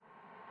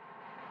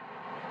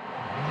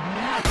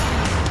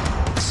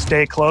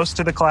stay close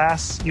to the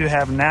class you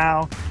have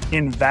now,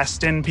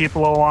 invest in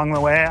people along the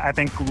way. I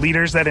think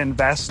leaders that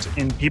invest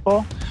in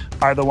people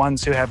are the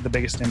ones who have the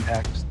biggest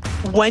impact.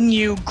 When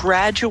you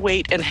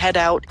graduate and head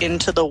out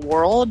into the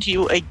world,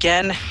 you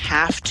again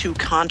have to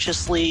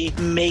consciously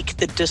make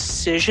the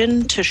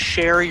decision to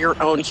share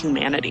your own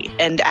humanity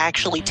and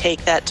actually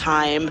take that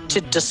time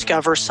to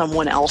discover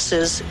someone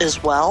else's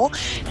as well.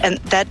 And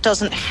that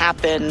doesn't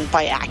happen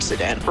by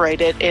accident, right?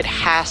 It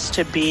has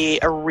to be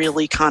a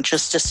really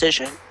conscious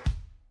decision.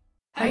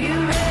 Are you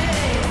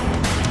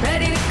ready?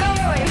 Ready to go?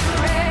 Are you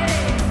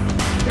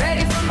ready?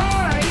 Ready for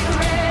more? Are you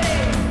ready?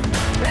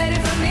 Ready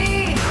for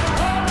me?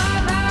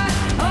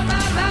 Oh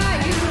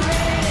my, you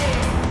ready?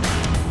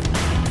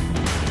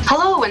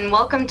 Hello and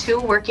welcome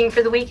to Working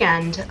for the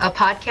Weekend, a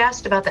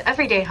podcast about the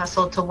everyday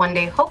hustle to one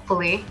day,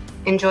 hopefully,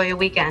 enjoy a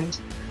weekend.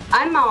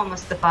 I'm Mawa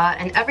Mustafa,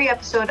 and every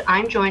episode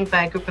I'm joined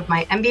by a group of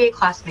my MBA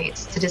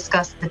classmates to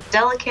discuss the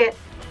delicate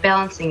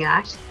balancing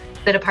act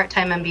that a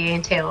part-time MBA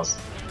entails.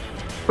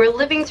 We're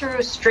living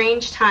through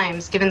strange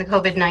times given the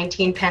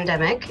COVID-19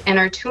 pandemic and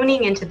are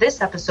tuning into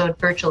this episode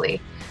virtually.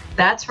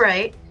 That's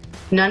right,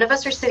 none of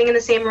us are sitting in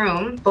the same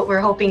room, but we're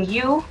hoping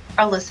you,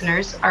 our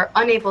listeners, are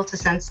unable to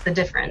sense the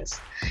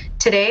difference.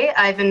 Today,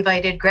 I've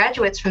invited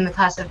graduates from the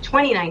class of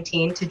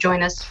 2019 to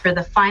join us for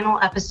the final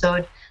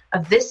episode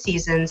of this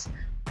season's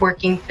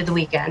Working for the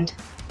Weekend,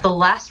 the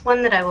last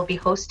one that I will be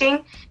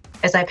hosting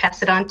as I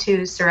pass it on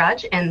to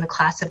Suraj and the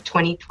class of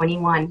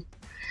 2021.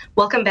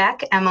 Welcome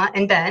back, Emma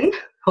and Ben.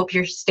 Hope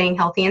you're staying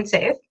healthy and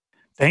safe.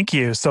 Thank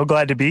you. So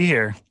glad to be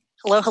here.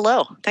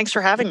 Hello. Thanks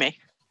for having me.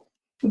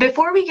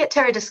 Before we get to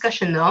our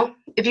discussion, though,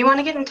 if you want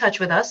to get in touch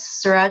with us,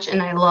 Suraj and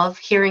I love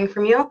hearing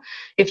from you.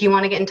 If you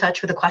want to get in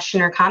touch with a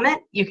question or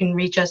comment, you can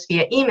reach us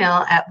via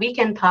email at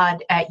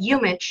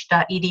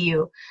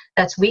weekendpod@umich.edu.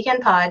 That's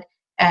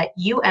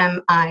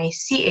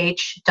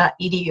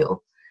weekendpod@umich.edu.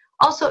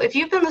 Also, if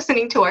you've been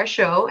listening to our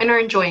show and are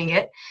enjoying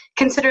it,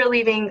 consider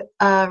leaving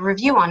a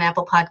review on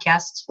Apple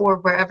Podcasts or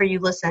wherever you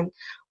listen.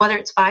 Whether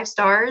it's 5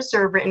 stars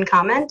or a written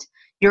comment,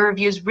 your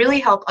reviews really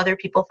help other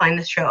people find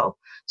the show.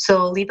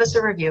 So leave us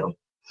a review.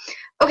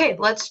 Okay,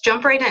 let's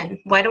jump right in.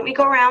 Why don't we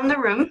go around the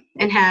room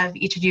and have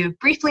each of you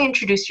briefly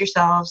introduce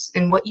yourselves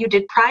and what you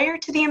did prior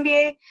to the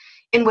MBA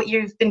and what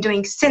you've been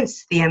doing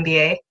since the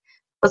MBA.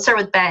 Let's start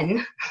with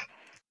Ben.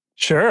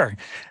 Sure.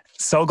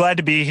 So glad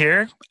to be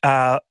here.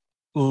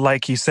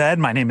 Like you said,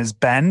 my name is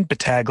Ben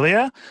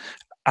Battaglia.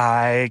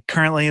 I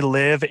currently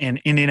live in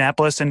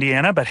Indianapolis,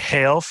 Indiana, but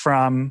hail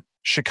from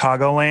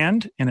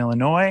Chicagoland in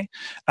Illinois.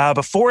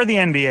 Before the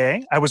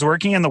MBA, I was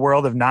working in the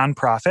world of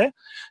nonprofit.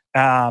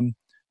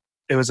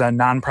 It was a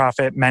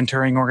nonprofit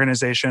mentoring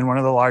organization, one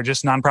of the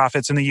largest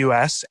nonprofits in the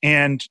U.S.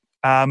 And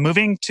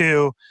moving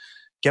to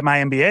get my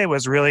MBA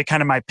was really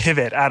kind of my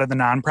pivot out of the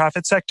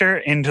nonprofit sector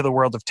into the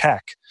world of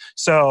tech.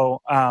 So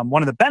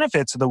one of the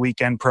benefits of the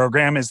weekend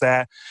program is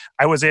that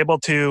I was able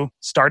to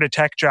start a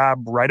tech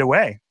job right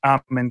away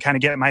and kind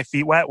of get my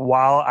feet wet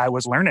while I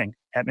was learning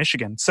at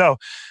Michigan. So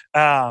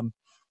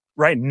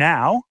right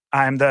now,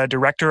 I'm the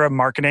director of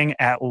marketing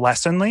at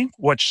Lessonly,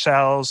 which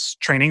sells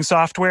training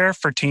software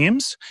for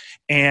teams.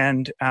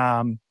 And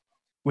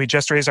we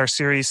just raised our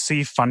Series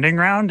C funding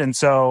round. And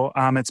so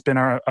it's been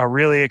a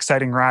really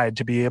exciting ride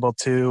to be able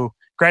to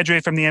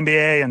graduate from the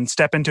MBA and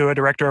step into a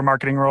director of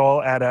marketing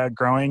role at a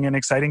growing and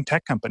exciting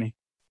tech company.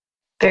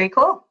 Very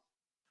cool.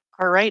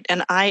 All right.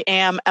 And I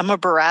am Emma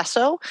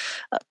Barrasso.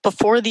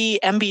 Before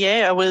the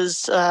MBA, I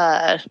was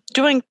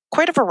doing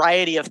quite a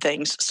variety of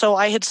things. So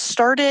I had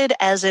started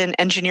as an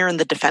engineer in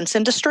the defense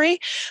industry,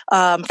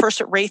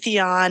 first at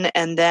Raytheon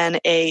and then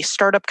a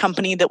startup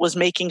company that was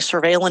making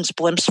surveillance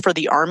blimps for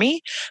the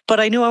Army.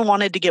 But I knew I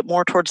wanted to get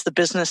more towards the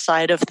business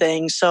side of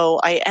things. So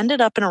I ended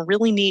up in a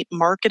really neat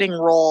marketing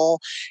role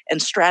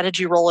and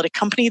strategy role at a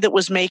company that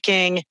was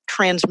making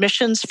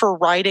transmissions for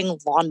riding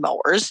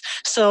lawnmowers.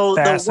 So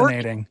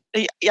fascinating.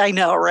 I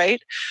know,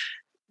 right?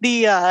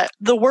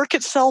 The work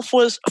itself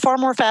was far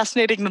more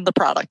fascinating than the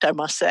product, I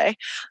must say.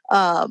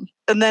 And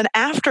then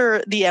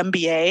after the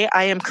MBA,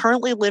 I am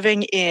currently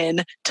living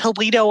in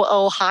Toledo,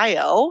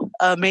 Ohio.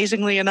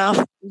 Amazingly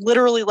enough,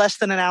 literally less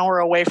than an hour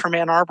away from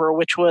Ann Arbor,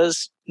 which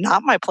was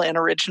not my plan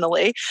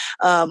originally.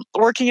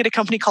 Working at a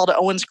company called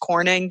Owens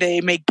Corning.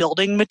 They make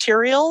building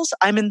materials.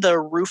 I'm in the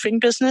roofing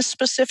business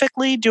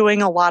specifically,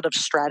 doing a lot of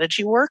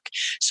strategy work.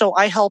 So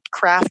I help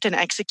craft and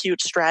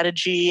execute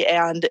strategy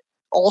and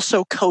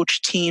also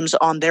coach teams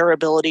on their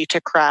ability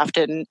to craft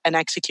and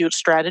execute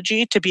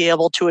strategy to be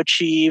able to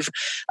achieve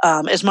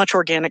as much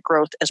organic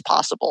growth as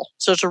possible.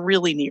 So it's a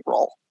really neat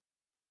role.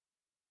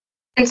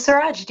 And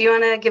Suraj, do you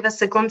want to give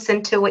us a glimpse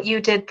into what you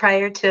did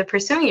prior to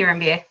pursuing your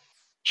MBA?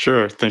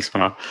 Sure. Thanks,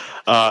 Mana.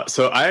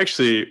 So I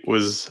actually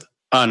was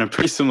on a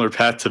pretty similar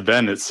path to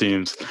Ben, it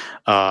seems. So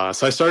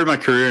I started my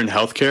career in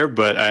healthcare,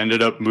 but I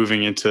ended up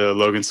moving into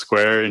Logan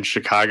Square in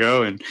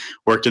Chicago and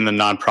worked in the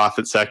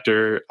nonprofit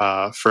sector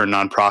for a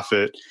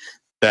nonprofit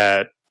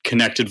that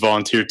connected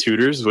volunteer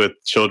tutors with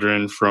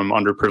children from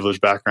underprivileged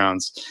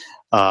backgrounds.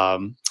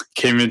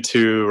 Came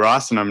into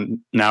Ross, and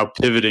I'm now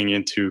pivoting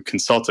into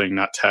consulting,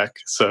 not tech.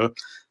 So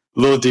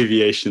little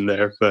deviation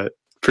there, but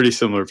pretty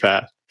similar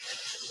path.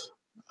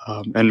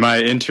 And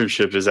my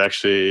internship is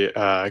actually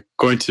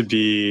going to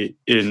be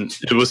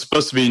it was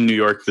supposed to be in New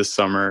York this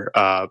summer,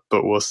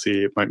 but we'll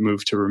see. It might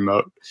move to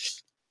remote.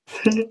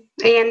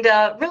 And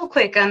real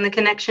quick on the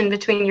connection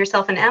between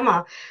yourself and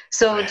Emma.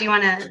 So do you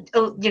want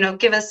to,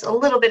 give us a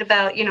little bit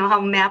about,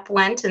 how MAP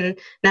went, and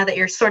now that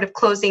you're sort of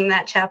closing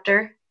that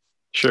chapter?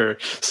 Sure.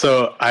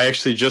 So I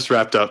actually just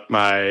wrapped up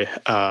my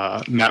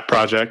MAP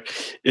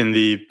project in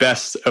the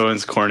best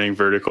Owens Corning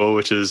vertical,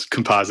 which is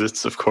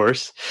composites, of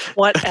course.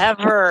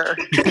 Whatever.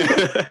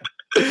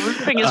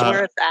 Roofing is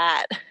where it's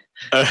at.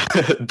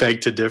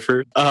 Beg to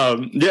differ.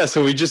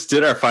 So we just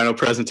did our final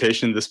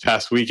presentation this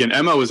past week, and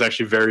Emma was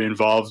actually very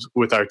involved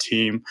with our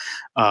team.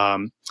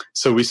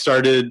 So we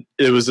started,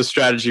 it was a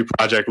strategy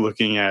project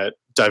looking at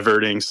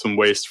diverting some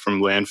waste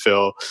from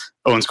landfill.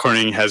 Owens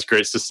Corning has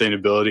great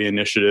sustainability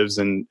initiatives,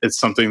 and it's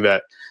something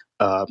that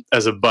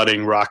as a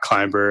budding rock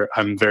climber,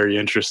 I'm very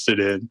interested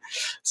in.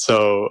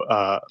 So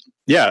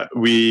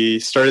we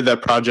started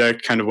that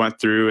project, kind of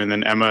went through, and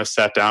then Emma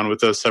sat down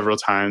with us several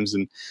times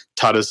and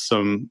taught us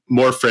some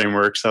more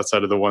frameworks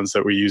outside of the ones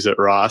that we use at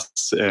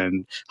Ross,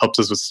 and helped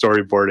us with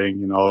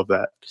storyboarding and all of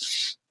that.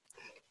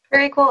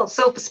 Very cool.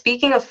 So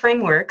speaking of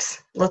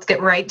frameworks, let's get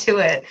right to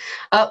it.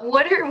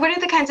 What are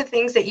the kinds of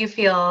things that you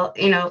feel,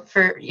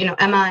 for,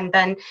 Emma and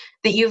Ben,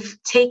 that you've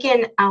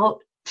taken out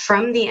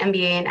from the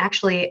MBA and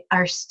actually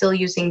are still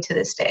using to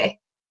this day?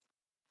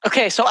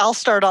 Okay, so I'll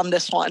start on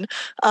this one.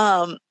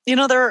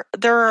 There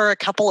are a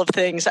couple of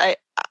things.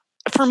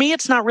 For me,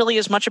 it's not really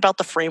as much about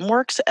the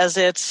frameworks as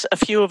it's a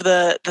few of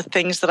the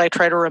things that I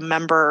try to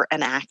remember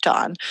and act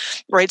on,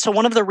 right? So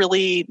one of the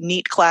really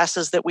neat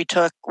classes that we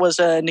took was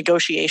a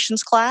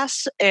negotiations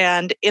class,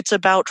 and it's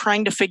about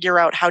trying to figure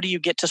out how do you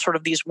get to sort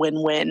of these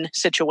win-win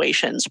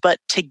situations. But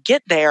to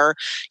get there,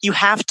 you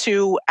have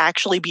to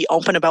actually be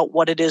open about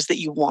what it is that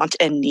you want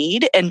and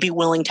need and be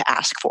willing to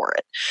ask for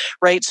it,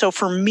 right? So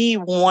for me,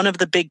 one of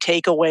the big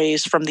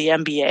takeaways from the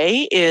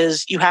MBA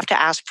is you have to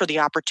ask for the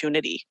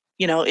opportunity.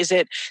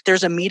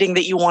 There's a meeting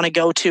that you want to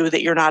go to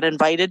that you're not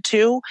invited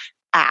to?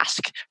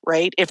 Ask,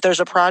 right? If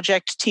there's a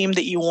project team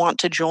that you want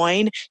to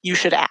join, you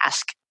should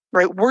ask,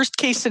 right? Worst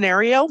case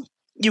scenario,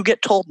 you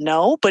get told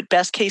no, but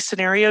best case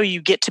scenario, you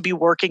get to be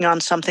working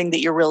on something that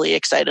you're really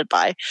excited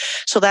by.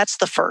 So that's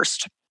the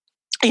first.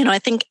 I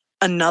think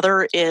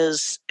another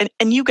is,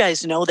 and you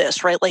guys know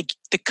this, right? Like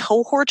the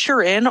cohorts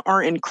you're in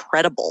are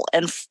incredible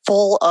and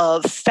full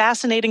of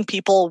fascinating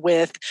people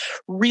with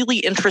really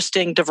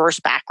interesting, diverse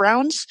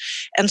backgrounds.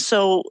 And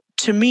so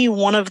to me,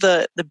 one of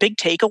the big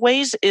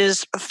takeaways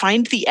is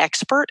find the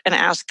expert and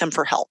ask them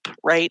for help,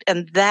 right?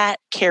 And that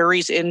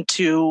carries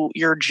into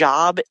your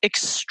job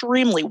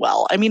extremely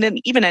well. I mean,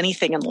 and even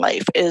anything in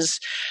life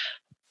is,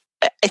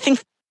 I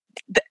think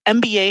the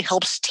MBA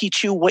helps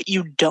teach you what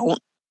you don't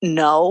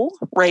know,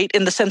 right?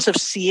 In the sense of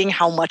seeing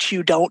how much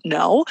you don't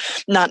know,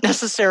 not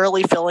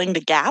necessarily filling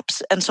the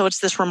gaps. And so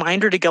it's this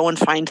reminder to go and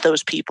find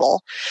those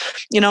people,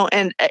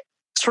 and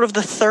sort of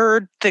the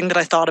third thing that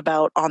I thought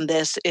about on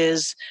this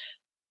is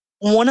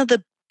one of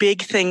the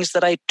big things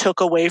that I took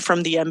away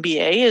from the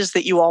MBA is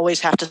that you always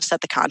have to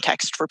set the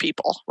context for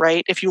people,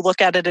 right? If you look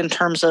at it in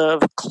terms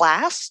of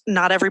class,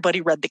 not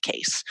everybody read the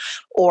case,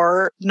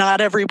 or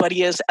not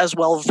everybody is as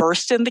well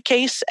versed in the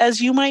case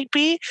as you might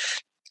be.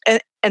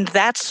 And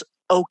that's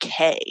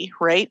okay,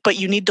 right? But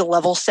you need to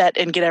level set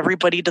and get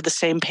everybody to the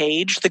same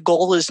page. The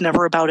goal is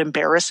never about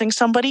embarrassing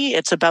somebody.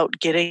 It's about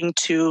getting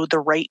to the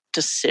right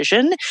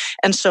decision.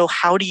 And so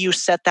how do you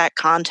set that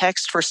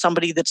context for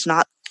somebody that's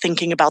not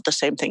thinking about the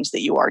same things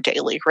that you are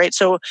daily, right?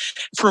 So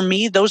for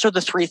me, those are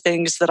the three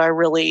things that I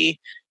really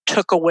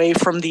took away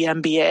from the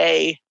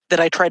MBA that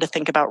I try to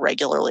think about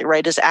regularly,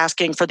 right? Is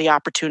asking for the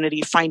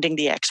opportunity, finding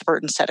the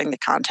expert, and setting the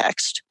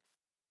context.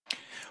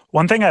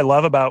 One thing I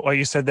love about what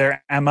you said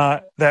there,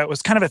 Emma, that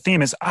was kind of a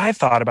theme as I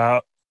thought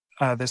about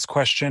this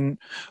question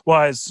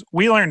was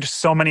we learned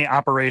so many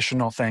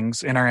operational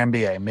things in our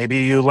MBA. Maybe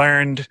you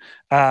learned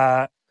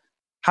how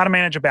to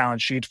manage a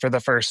balance sheet for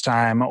the first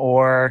time,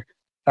 or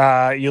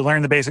you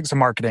learned the basics of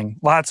marketing.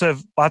 Lots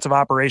of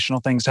operational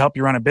things to help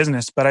you run a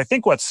business. But I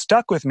think what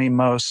stuck with me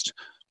most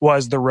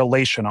was the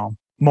relational,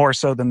 more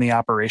so than the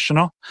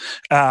operational.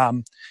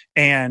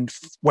 And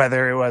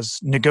whether it was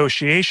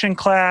negotiation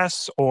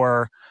class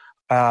or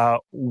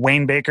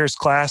Wayne Baker's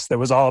class that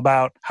was all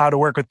about how to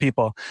work with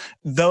people.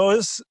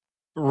 Those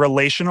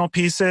relational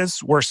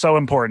pieces were so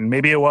important.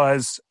 Maybe it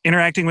was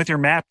interacting with your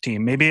MAP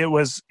team. Maybe it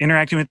was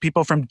interacting with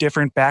people from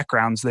different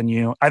backgrounds than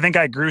you. I think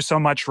I grew so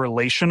much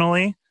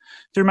relationally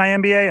through my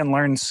MBA and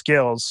learned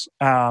skills,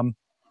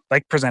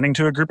 like presenting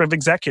to a group of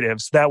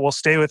executives that will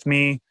stay with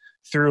me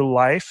through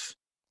life,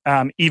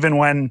 even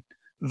when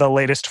the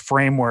latest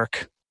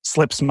framework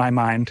slips my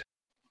mind.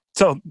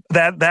 So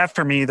that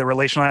for me, the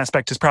relational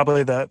aspect is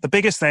probably the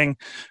biggest thing.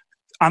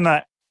 On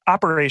the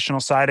operational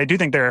side, I do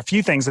think there are a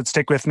few things that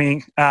stick with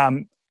me.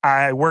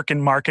 I work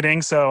in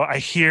marketing, so I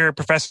hear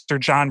Professor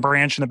John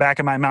Branch in the back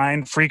of my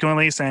mind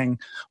frequently saying,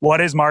 what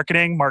is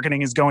marketing?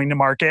 Marketing is going to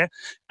market.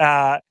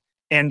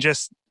 And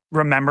just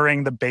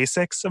remembering the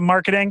basics of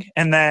marketing.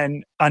 And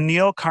then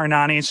Anil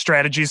Karnani's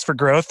Strategies for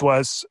Growth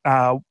was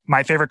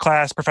my favorite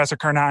class. Professor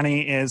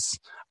Karnani is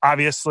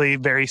obviously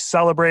very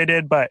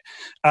celebrated, but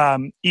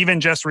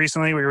even just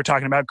recently we were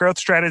talking about growth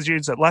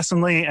strategies at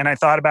Lessonly, and I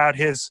thought about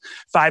his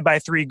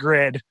 5x3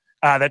 grid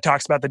that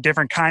talks about the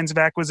different kinds of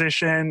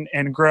acquisition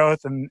and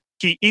growth. And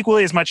he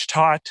equally as much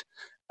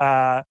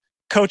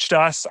coached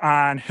us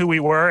on who we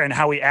were and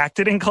how we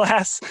acted in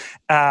class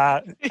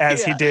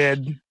as he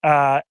did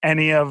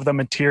any of the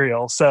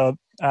material. So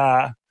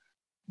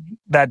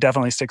that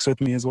definitely sticks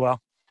with me as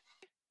well.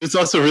 It's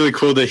also really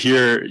cool to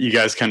hear you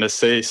guys kind of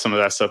say some of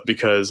that stuff,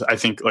 because I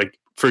think, like,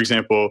 for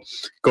example,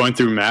 going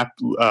through MAP,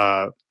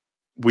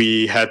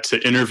 we had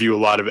to interview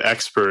a lot of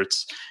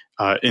experts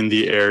in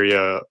the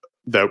area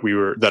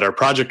that our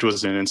project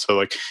was in. And so,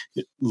 like,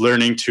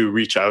 learning to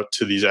reach out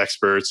to these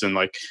experts and,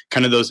 like,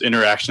 kind of those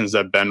interactions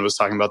that Ben was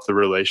talking about, the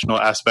relational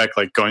aspect,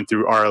 like going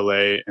through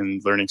RLA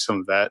and learning some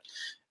of that.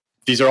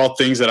 These are all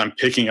things that I'm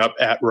picking up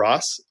at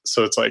Ross.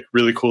 So it's, like,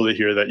 really cool to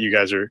hear that you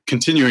guys are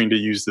continuing to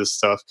use this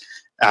stuff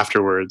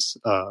afterwards.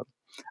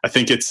 I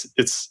think it's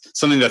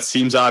something that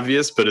seems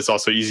obvious, but it's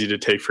also easy to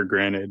take for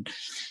granted.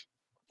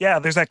 Yeah,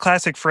 there's that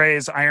classic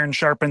phrase, iron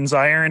sharpens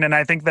iron. And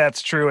I think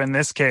that's true in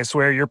this case,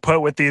 where you're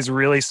put with these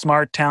really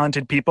smart,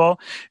 talented people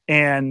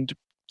and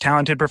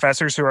talented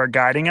professors who are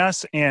guiding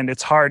us. And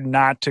it's hard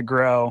not to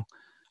grow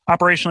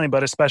operationally,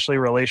 but especially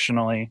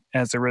relationally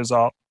as a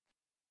result.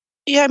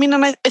 Yeah, I mean,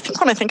 and I think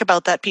when I think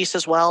about that piece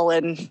as well,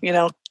 and,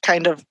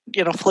 kind of,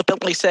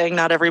 flippantly saying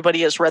not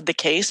everybody has read the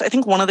case, I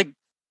think one of the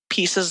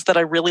pieces that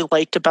I really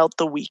liked about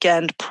the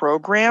weekend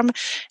program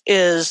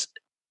is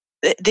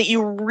that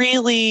you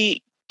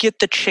really get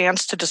the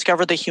chance to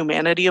discover the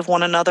humanity of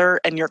one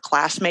another and your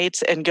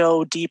classmates and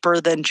go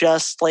deeper than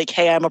just like,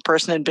 hey, I'm a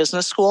person in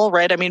business school,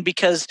 right? I mean,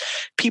 because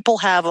people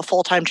have a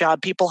full-time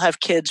job, people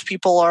have kids,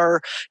 people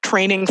are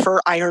training for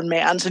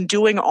Ironmans and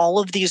doing all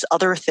of these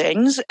other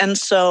things. And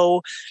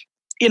so,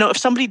 if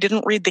somebody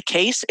didn't read the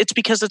case, it's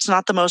because it's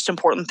not the most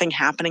important thing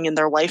happening in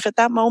their life at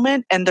that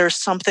moment. And there's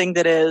something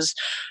that is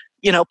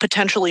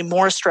potentially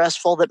more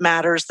stressful that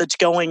matters that's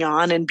going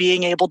on, and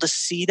being able to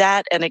see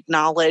that and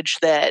acknowledge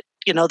that,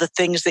 the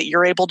things that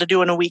you're able to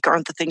do in a week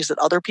aren't the things that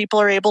other people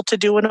are able to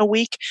do in a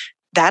week.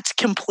 That's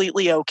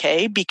completely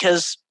okay,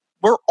 because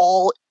we're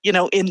all,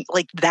 in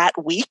like that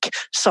week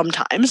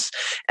sometimes.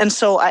 And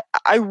so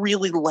I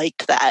really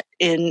liked that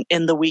in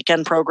the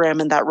weekend program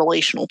and that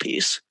relational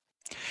piece.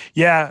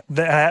 Yeah,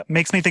 that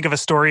makes me think of a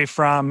story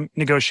from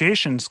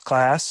negotiations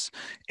class.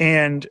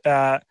 And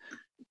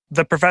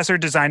the professor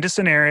designed a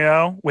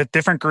scenario with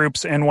different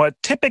groups. And what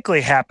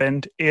typically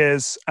happened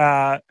is,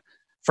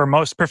 for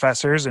most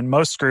professors and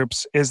most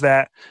groups, is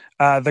that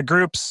the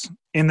groups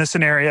in the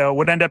scenario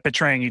would end up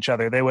betraying each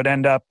other. They would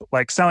end up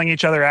like selling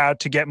each other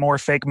out to get more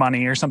fake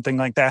money or something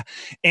like that.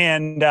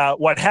 And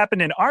what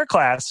happened in our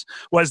class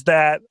was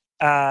that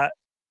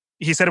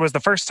he said it was the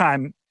first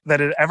time that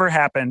it ever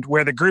happened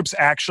where the groups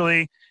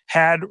actually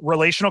had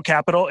relational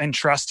capital and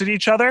trusted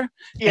each other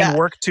and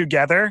worked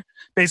together.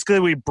 Basically,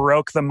 we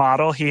broke the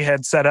model he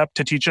had set up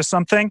to teach us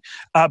something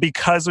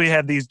because we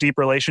had these deep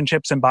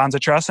relationships and bonds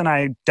of trust. And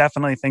I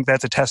definitely think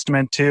that's a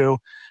testament to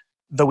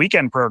the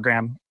weekend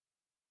program.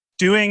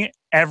 Doing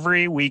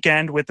every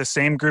weekend with the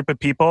same group of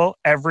people,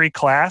 every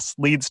class,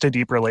 leads to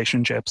deep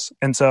relationships.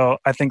 And so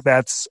I think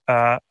that's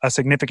a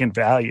significant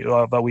value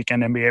of a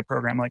weekend MBA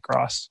program like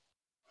Ross.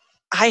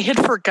 I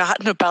had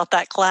forgotten about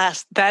that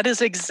class. That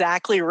is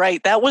exactly right.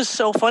 That was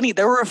so funny.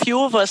 There were a few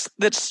of us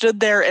that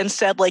stood there and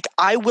said, like,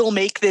 I will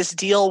make this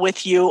deal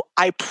with you.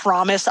 I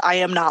promise I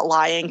am not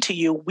lying to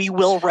you. We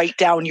will write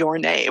down your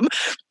name,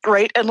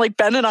 right? And like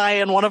Ben and I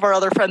and one of our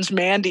other friends,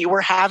 Mandy,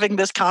 were having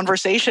this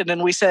conversation,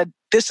 and we said,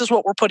 this is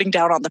what we're putting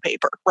down on the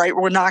paper, right?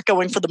 We're not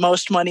going for the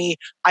most money.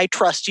 I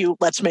trust you.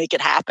 Let's make it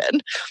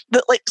happen.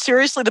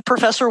 Seriously, the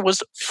professor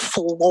was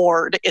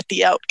floored at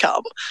the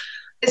outcome.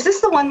 Is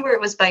this the one where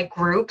it was by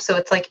group? So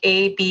it's like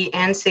A, B,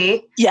 and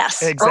C?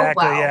 Yes.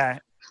 Exactly, Oh, wow. yeah.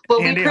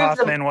 Well, Andy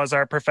Hoffman was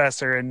our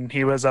professor, and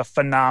he was a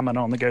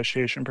phenomenal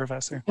negotiation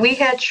professor. We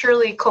had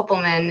Shirley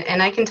Kopelman,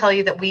 and I can tell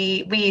you that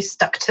we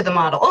stuck to the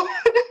model.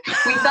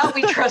 We thought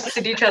we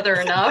trusted each other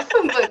enough,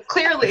 but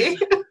clearly,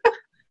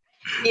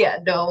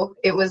 there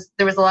was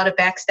a lot of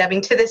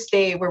backstabbing to this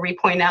day where we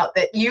point out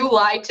that you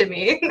lied to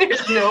me.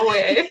 There's no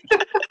way.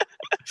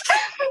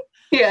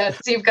 Yeah,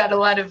 so you've got a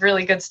lot of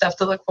really good stuff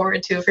to look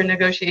forward to for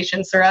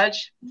negotiations, Suraj.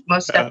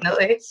 Most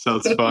definitely.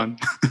 Sounds fun.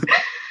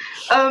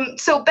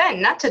 So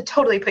Ben, not to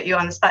totally put you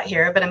on the spot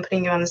here, but I'm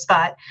putting you on the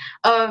spot.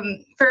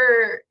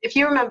 If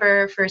you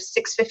remember, for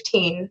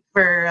 615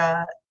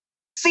 for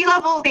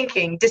C-level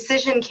thinking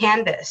decision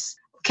canvas.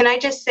 Can I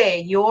just say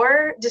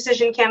your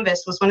decision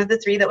canvas was one of the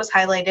 3 that was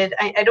highlighted.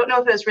 I don't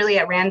know if it was really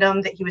at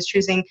random that he was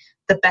choosing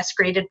the best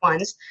graded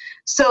ones.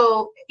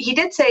 So he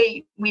did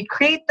say we'd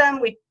create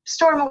them, we'd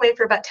store them away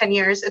for about 10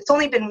 years. It's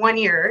only been 1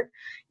 year.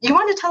 You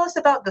want to tell us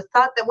about the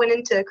thought that went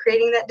into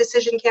creating that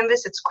decision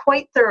canvas? It's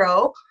quite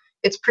thorough.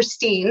 It's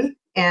pristine,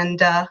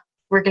 and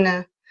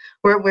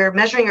we're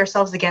measuring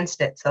ourselves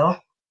against it. So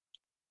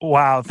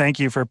Wow, thank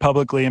you for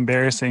publicly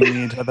embarrassing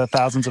me to the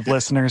thousands of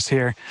listeners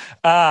here.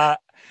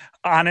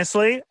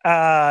 Honestly,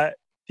 I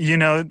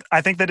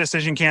think the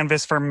decision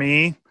canvas for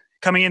me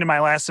coming into my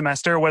last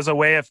semester was a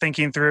way of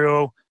thinking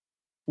through,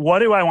 what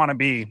do I want to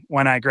be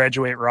when I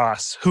graduate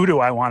Ross? Who do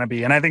I want to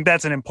be? And I think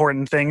that's an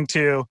important thing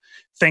to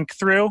think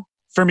through.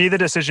 For me, the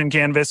decision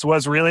canvas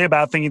was really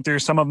about thinking through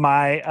some of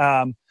my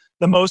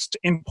the most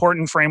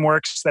important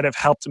frameworks that have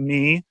helped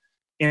me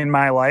in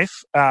my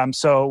life.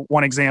 So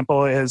one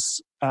example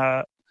is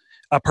a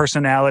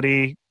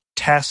personality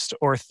test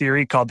or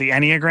theory called the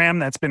Enneagram.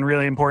 That's been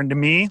really important to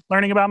me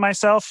learning about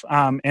myself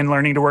and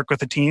learning to work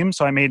with a team.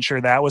 So I made sure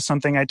that was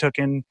something I took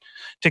into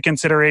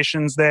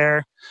considerations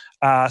there.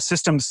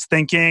 Systems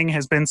thinking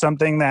has been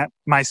something that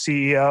my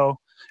CEO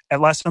at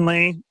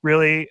Lessonly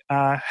really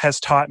has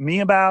taught me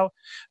about,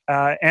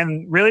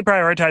 and really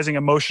prioritizing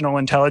emotional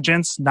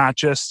intelligence, not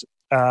just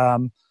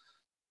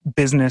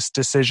business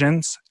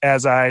decisions,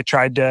 as I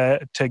tried to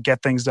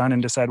get things done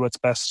and decide what's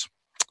best.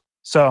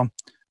 So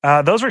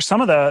those were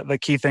some of the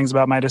key things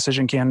about my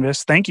decision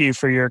canvas. Thank you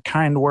for your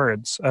kind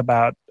words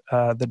about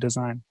the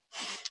design.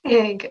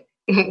 Yeah,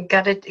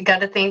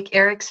 gotta thank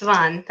Eric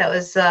Svan. That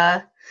was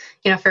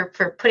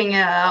for putting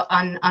it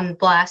on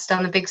blast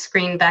on the big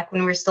screen back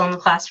when we were still in the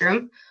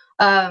classroom.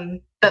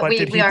 But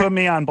did he put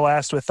me on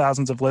blast with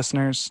thousands of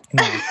listeners?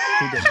 No,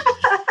 he didn't.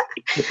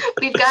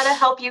 We've got to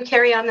help you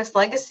carry on this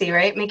legacy,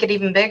 right? Make it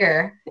even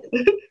bigger.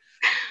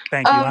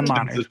 Thank you. I'm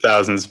honored.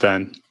 Thousands,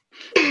 Ben.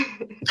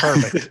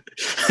 Perfect.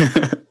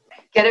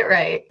 Get it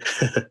right.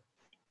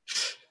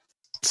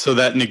 So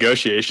that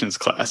negotiations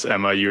class,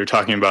 Emma, you were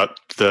talking about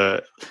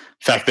the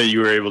fact that you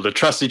were able to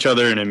trust each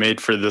other and it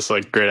made for this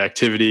like great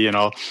activity and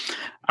all.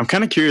 I'm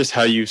kind of curious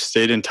how you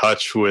stayed in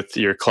touch with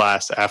your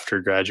class after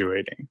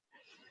graduating.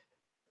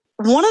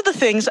 One of the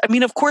things, I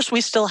mean, of course,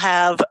 we still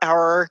have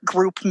our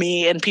group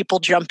me and people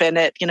jump in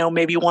it,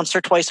 maybe once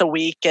or twice a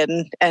week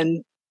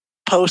and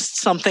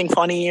post something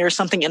funny or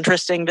something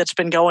interesting that's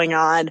been going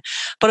on.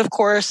 But of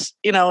course,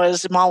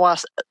 as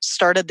Mawa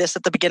started this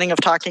at the beginning of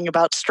talking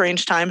about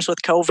strange times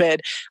with COVID,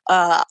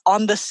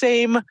 on the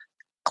same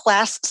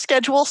class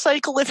schedule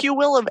cycle, if you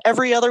will, of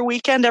every other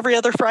weekend, every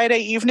other Friday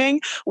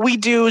evening, we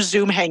do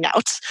Zoom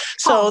hangouts.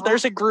 So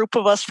there's a group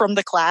of us from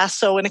the class.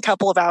 So in a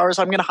couple of hours,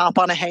 I'm going to hop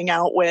on a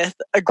hangout with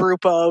a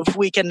group of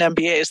weekend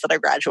MBAs that I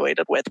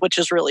graduated with, which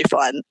is really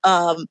fun.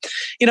 Other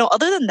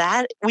than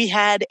that, we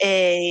had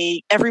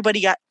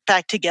everybody got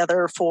back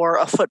together for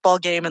a football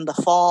game in the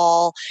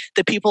fall.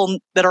 The people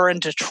that are in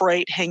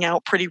Detroit hang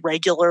out pretty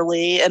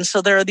regularly. And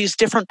so there are these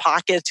different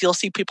pockets. You'll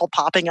see people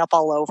popping up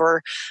all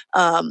over.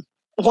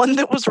 One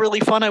that was really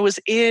fun, I was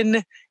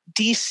in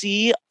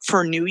DC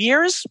for New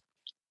Year's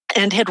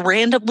and had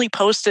randomly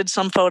posted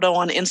some photo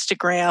on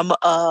Instagram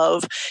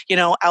of,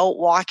 out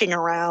walking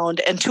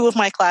around. And two of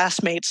my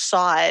classmates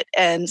saw it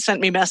and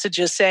sent me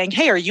messages saying,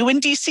 "Hey, are you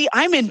in DC?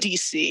 I'm in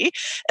DC."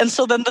 And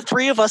so then the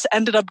three of us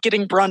ended up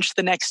getting brunch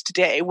the next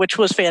day, which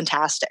was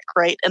fantastic,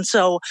 right? And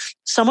so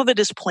some of it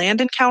is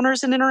planned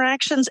encounters and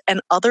interactions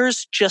and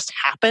others just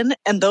happen.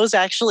 And those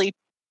actually,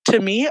 to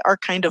me, are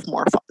kind of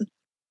more fun.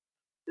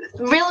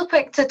 Real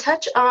quick, to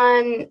touch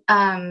on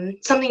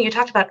something you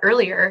talked about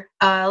earlier,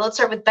 let's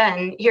start with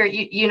Ben. Here,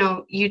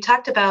 you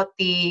talked about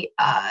the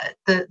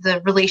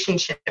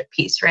relationship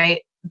piece,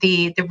 right?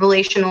 The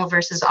relational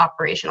versus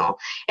operational,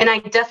 and I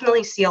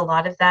definitely see a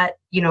lot of that.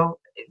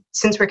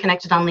 Since we're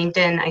connected on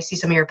LinkedIn, I see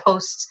some of your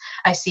posts.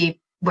 I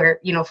see where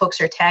folks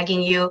are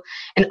tagging you,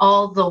 and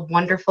all the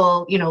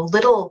wonderful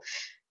little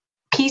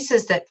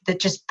pieces that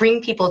just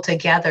bring people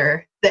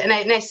together. And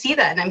I see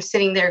that, and I'm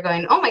sitting there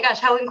going, oh my gosh,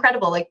 how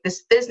incredible, like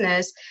this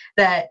business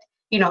that,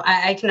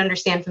 I can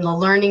understand from the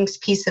learnings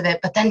piece of it,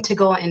 but then to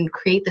go and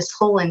create this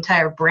whole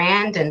entire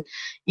brand and,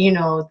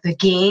 the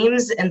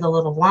games and the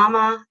little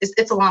llama,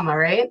 it's a llama,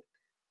 right?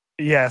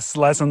 Yes.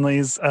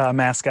 Lessonly's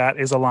mascot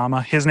is a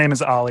llama. His name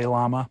is Ollie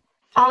Llama.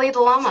 Ollie the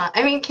llama.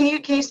 I mean, can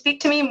you speak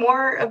to me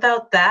more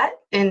about that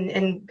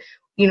and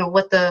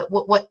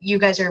what you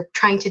guys are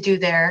trying to do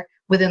there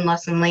within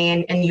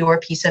Lessonly and your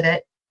piece of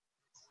it?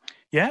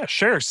 Yeah,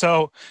 sure.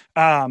 So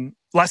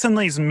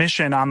Lessonly's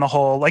mission on the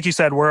whole, like you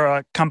said, we're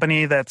a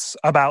company that's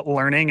about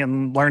learning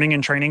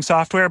and training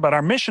software, but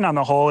our mission on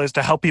the whole is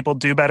to help people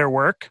do better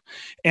work.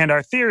 And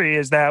our theory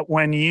is that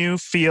when you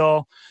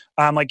feel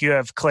like you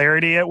have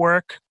clarity at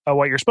work,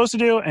 what you're supposed to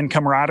do, and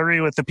camaraderie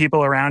with the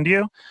people around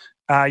you,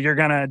 you're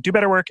going to do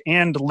better work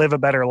and live a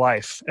better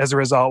life. As a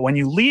result, when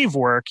you leave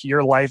work,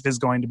 your life is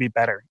going to be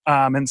better.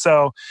 And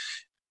so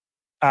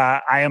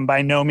I am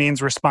by no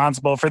means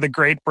responsible for the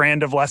great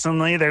brand of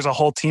Lessonly. There's a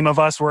whole team of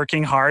us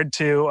working hard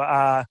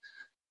to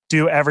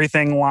do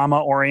everything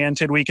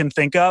llama-oriented we can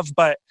think of.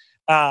 But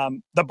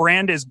the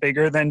brand is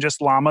bigger than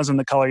just llamas and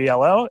the color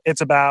yellow. It's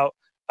about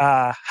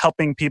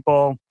helping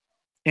people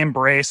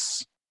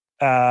embrace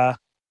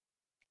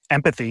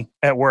empathy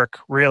at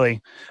work,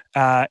 really.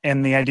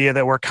 And the idea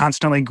that we're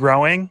constantly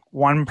growing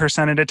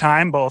 1% at a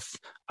time, both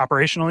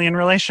operationally and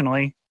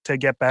relationally, to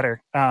get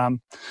better.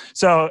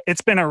 So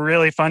it's been a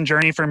really fun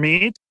journey for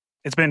me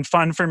It's been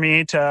fun for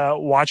me to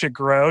watch it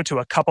grow to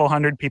a couple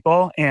hundred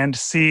people and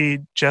see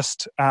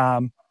just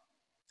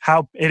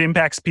how it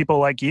impacts people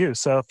like you.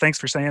 So thanks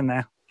for saying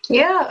that.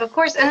 Yeah, of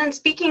course. And then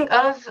speaking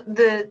of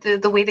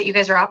the way that you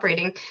guys are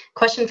operating,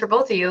 question for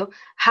both of you: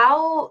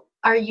 how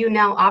are you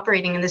now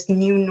operating in this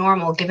new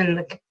normal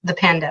given the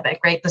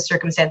pandemic, right? The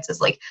circumstances.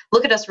 Like,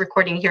 look at us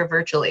recording here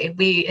virtually.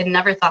 We had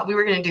never thought we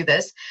were going to do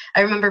this. I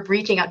remember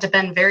reaching out to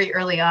Ben very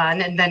early on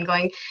and then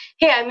going,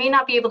 hey, I may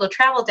not be able to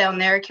travel down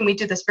there. Can we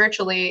do this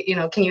virtually?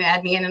 Can you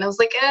add me in? And I was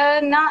like,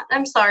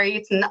 I'm sorry.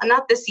 It's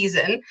not this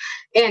season.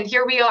 And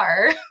here we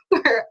are,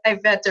 where I've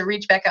had to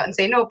reach back out and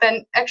say, no,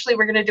 Ben, actually,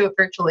 we're going to do it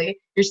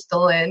virtually. You're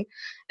still in.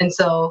 And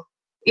so,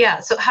 yeah.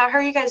 So how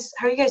are you guys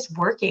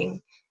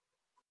working?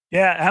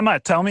 Yeah, Emma,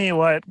 tell me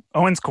what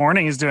Owens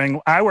Corning is doing.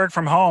 I work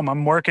from home.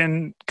 I'm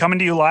coming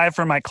to you live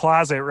from my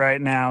closet right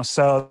now.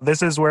 So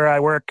this is where I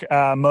work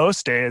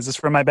most days, is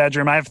from my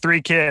bedroom. I have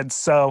 3 kids,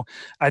 so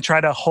I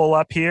try to hole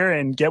up here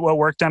and get what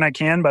work done I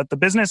can. But the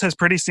business has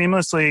pretty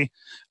seamlessly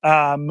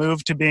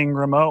moved to being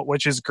remote,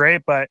 which is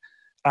great. But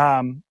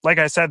like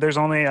I said, there's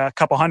only a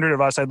couple hundred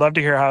of us. I'd love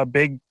to hear how a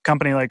big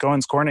company like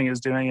Owens Corning is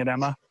doing it,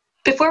 Emma.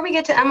 Before we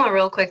get to Emma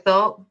real quick,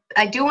 though,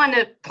 I do want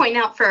to point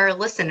out for our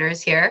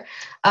listeners here,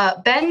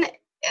 Ben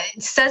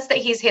says that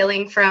he's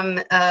hailing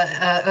from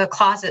a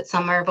closet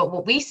somewhere, but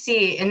what we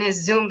see in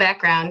his Zoom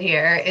background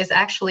here is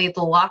actually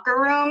the locker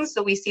room.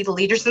 So we see the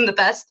leaders and the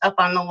best up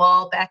on the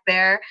wall back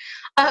there.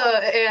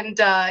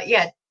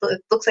 It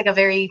looks like a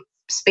very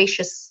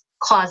spacious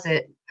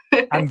closet.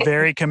 I'm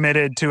very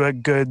committed to a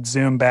good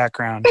Zoom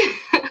background.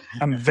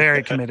 I'm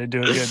very committed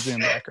to a good Zoom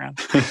background.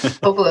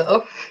 Oh,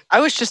 blue. I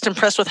was just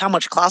impressed with how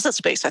much closet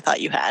space I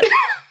thought you had.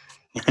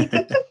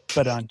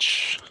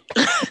 Ba-dunch.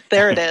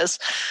 There it is.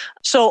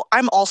 So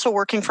I'm also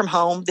working from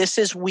home. This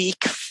is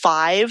week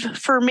 5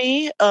 for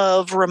me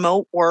of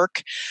remote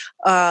work.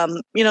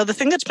 The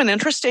thing that's been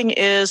interesting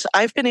is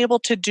I've been able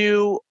to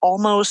do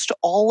almost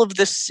all of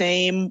the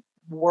same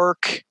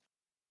work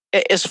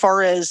as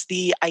far as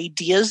the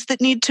ideas that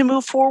need to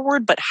move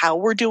forward, but how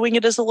we're doing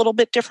it is a little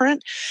bit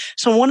different.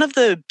 So one of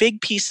the big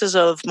pieces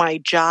of my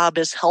job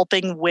is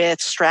helping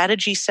with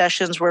strategy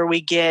sessions where we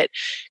get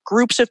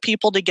groups of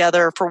people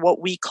together for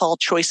what we call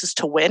choices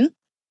to win.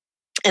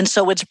 And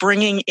so it's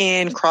bringing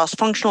in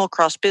cross-functional,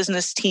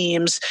 cross-business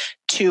teams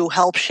to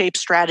help shape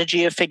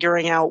strategy of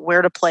figuring out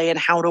where to play and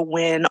how to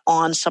win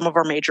on some of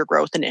our major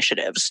growth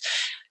initiatives.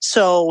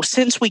 So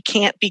since we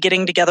can't be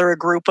getting together a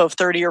group of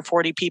 30 or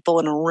 40 people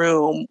in a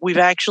room, we've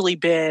actually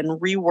been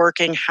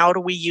reworking how do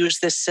we use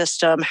this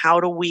system?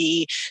 How do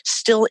we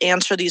still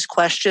answer these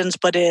questions,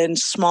 but in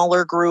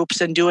smaller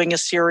groups, and doing a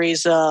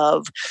series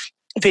of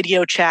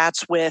video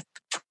chats with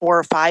 4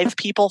 or 5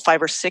 people,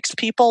 5 or 6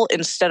 people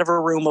instead of a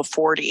room of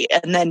 40,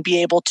 and then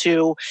be able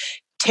to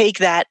take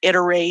that,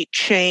 iterate,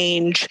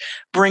 change,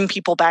 bring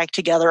people back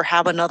together,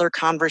 have another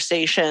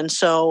conversation.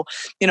 So,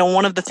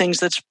 one of the things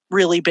that's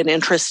really been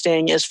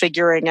interesting is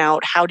figuring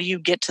out how do you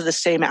get to the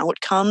same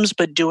outcomes,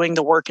 but doing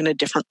the work in a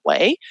different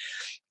way.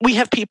 We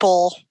have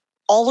people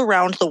all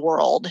around the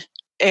world,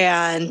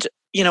 and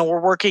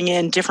we're working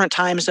in different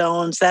time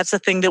zones. That's the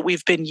thing that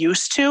we've been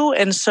used to.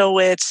 And so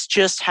it's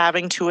just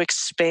having to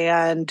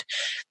expand,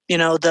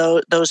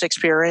 those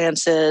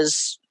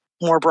experiences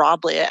more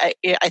broadly.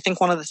 I think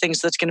one of the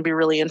things that's going to be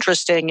really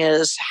interesting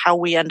is how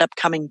we end up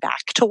coming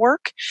back to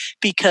work,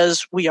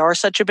 because we are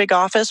such a big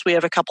office. We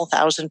have a couple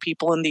thousand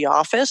people in the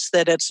office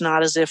that it's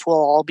not as if we'll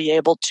all be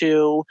able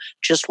to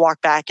just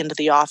walk back into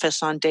the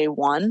office on day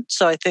one.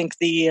 So I think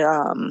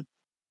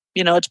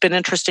it's been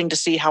interesting to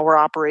see how we're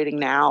operating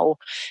now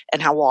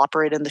and how we'll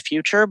operate in the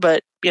future.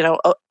 But,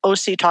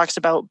 OC talks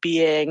about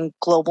being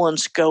global in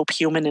scope,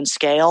 human in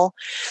scale.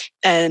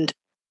 And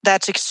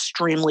that's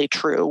extremely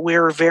true.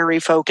 We're very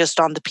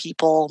focused on the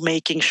people,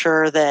 making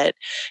sure that,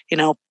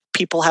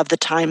 people have the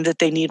time that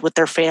they need with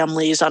their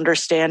families,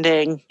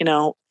 understanding,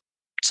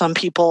 some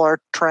people are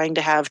trying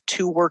to have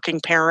 2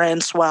 working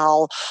parents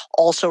while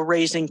also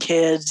raising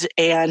kids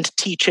and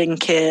teaching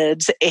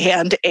kids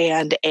and.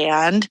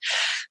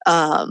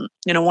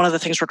 One of the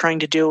things we're trying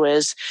to do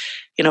is,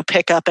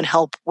 pick up and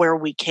help where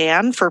we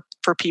can for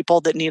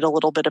people that need a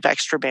little bit of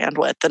extra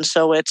bandwidth. And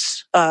so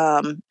it's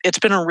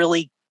been a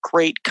really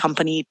great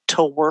company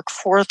to work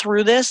for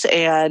through this,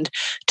 and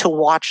to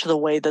watch the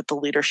way that the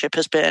leadership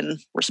has been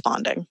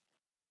responding.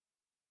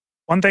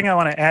 One thing I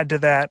want to add to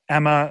that,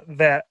 Emma,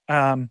 that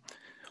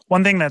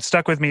one thing that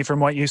stuck with me from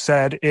what you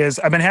said is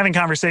I've been having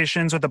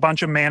conversations with a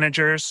bunch of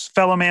managers,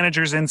 fellow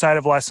managers inside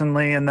of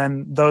Lessonly, and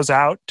then those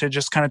out, to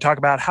just kind of talk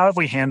about how have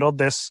we handled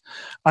this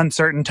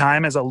uncertain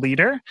time as a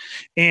leader.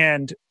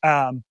 And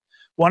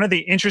one of the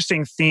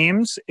interesting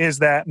themes is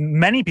that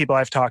many people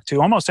I've talked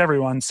to, almost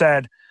everyone,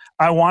 said,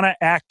 I want to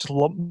act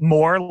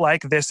more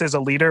like this as a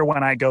leader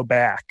when I go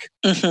back.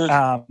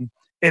 Mm-hmm.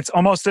 It's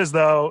almost as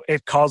though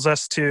it calls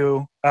us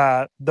to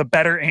the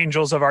better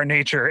angels of our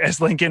nature,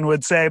 as Lincoln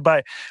would say,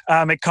 but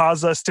it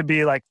calls us to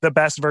be like the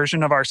best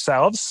version of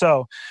ourselves.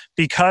 So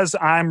because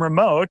I'm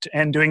remote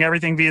and doing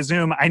everything via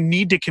Zoom, I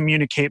need to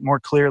communicate more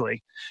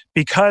clearly.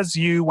 Because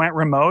you went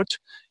remote,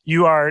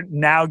 you are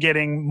now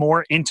getting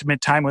more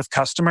intimate time with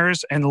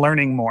customers and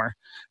learning more.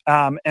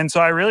 And so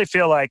I really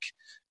feel like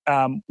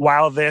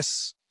while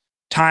this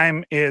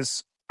time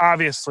is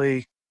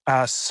obviously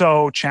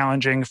so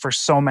challenging for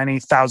so many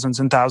thousands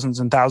and thousands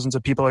and thousands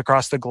of people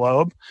across the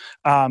globe,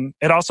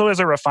 it also is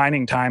a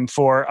refining time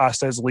for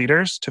us as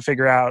leaders to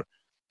figure out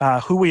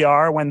who we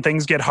are when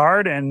things get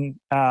hard and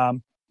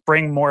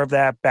bring more of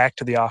that back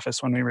to the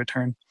office when we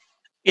return.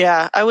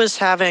 Yeah, I was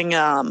having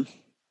a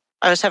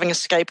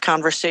Skype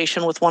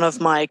conversation with one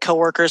of my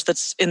coworkers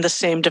that's in the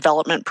same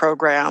development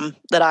program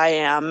that I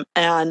am,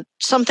 and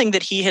something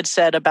that he had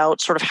said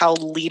about sort of how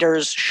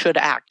leaders should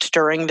act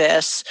during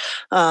this,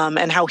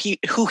 and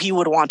who he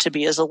would want to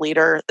be as a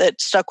leader,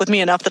 that stuck with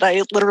me enough that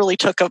I literally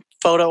took a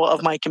photo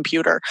of my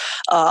computer.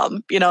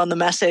 And the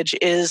message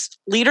is,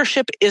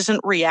 leadership isn't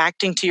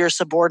reacting to your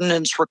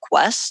subordinates'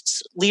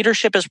 requests.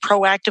 Leadership is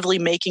proactively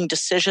making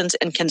decisions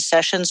and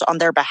concessions on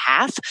their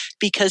behalf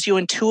because you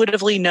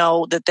intuitively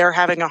know that they're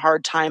having a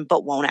hard time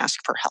but won't ask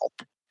for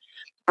help.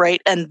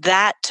 Right? And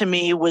that to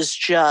me was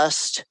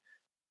just,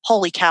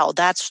 holy cow,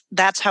 that's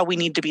how we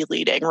need to be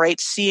leading,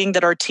 right? Seeing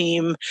that our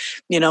team,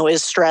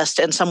 is stressed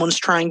and someone's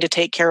trying to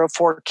take care of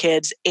 4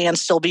 kids and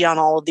still be on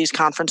all of these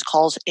conference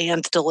calls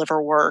and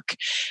deliver work,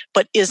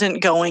 but isn't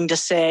going to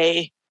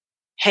say,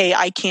 hey,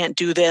 I can't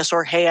do this,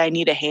 or hey, I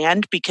need a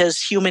hand, because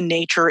human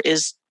nature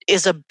is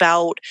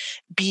about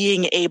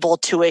being able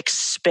to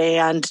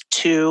expand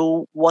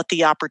to what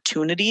the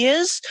opportunity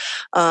is.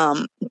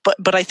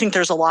 But I think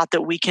there's a lot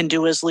that we can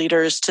do as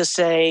leaders to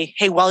say,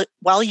 hey,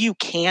 while you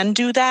can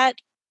do that,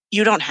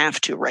 you don't have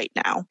to right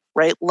now,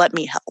 right? Let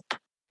me help.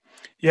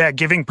 Yeah,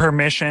 giving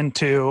permission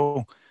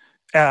to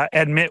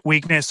admit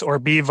weakness or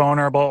be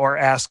vulnerable or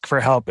ask for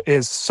help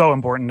is so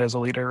important as a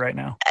leader right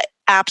now.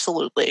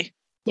 Absolutely.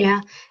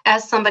 Yeah,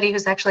 as somebody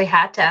who's actually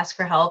had to ask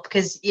for help,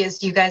 because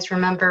as you guys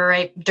remember,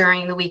 right,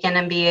 during the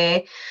weekend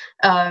MBA,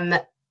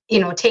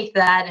 take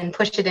that and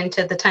push it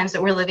into the times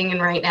that we're living in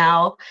right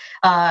now.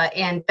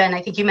 And Ben,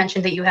 I think you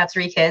mentioned that you have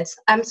 3 kids.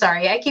 I'm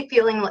sorry, I keep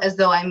feeling as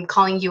though I'm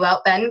calling you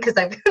out, Ben, because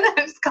I've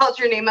called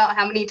your name out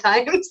how many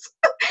times?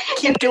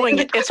 Keep doing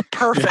it. It's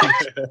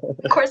perfect.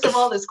 Of course, of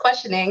all this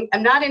questioning,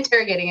 I'm not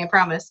interrogating, I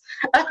promise.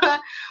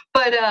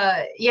 But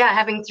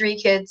having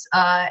 3 kids,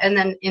 and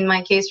then in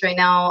my case right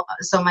now,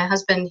 so my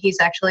husband, he's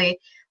actually,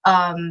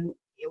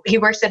 he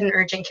works at an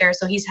urgent care,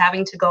 so he's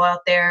having to go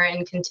out there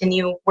and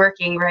continue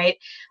working, right?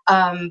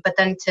 But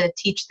then to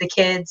teach the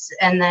kids,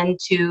 and then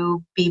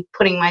to be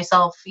putting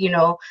myself,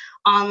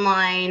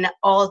 online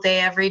all day,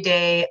 every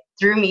day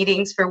through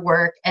meetings for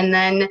work, and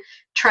then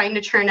trying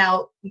to churn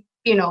out,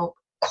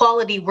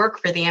 quality work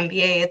for the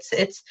MBA.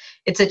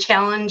 It's a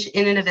challenge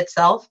in and of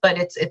itself, but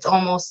it's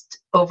almost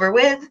over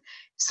with.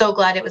 So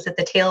glad it was at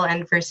the tail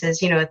end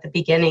versus, at the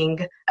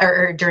beginning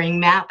or during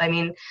MAP. I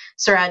mean,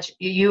 Suraj,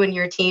 you and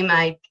your team,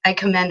 I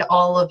commend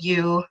all of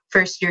you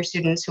first-year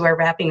students who are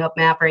wrapping up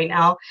MAP right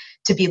now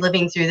to be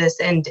living through this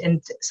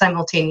and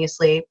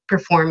simultaneously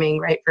performing,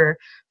 right, for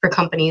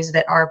companies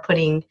that are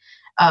putting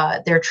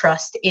their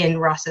trust in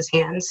Ross's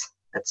hands.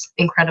 That's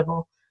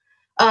incredible.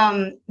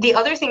 The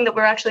other thing that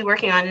we're actually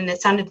working on, and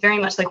it sounded very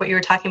much like what you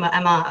were talking about,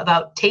 Emma,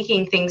 about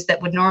taking things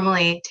that would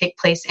normally take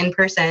place in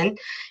person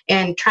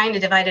and trying to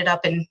divide it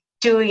up and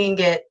doing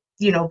it,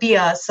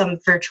 via some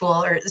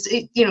virtual or,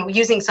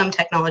 using some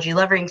technology,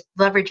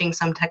 leveraging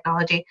some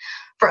technology.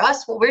 For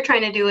us, what we're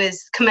trying to do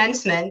is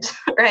commencement,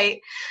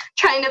 right?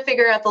 Trying to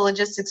figure out the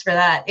logistics for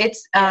that.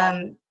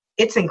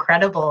 It's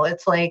incredible.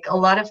 It's like a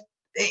lot of,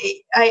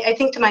 I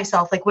think to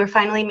myself, like, we're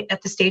finally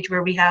at the stage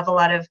where we have a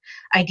lot of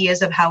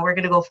ideas of how we're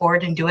going to go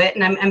forward and do it.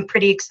 And I'm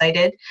pretty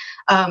excited.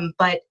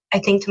 But I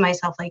think to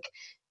myself, like,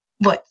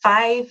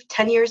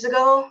 5-10 years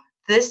ago,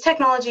 this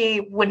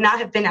technology would not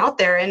have been out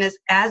there and is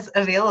as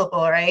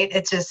available, right?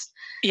 It's just,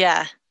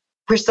 yeah.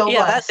 We're so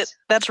blessed.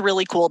 That's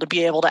really cool to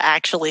be able to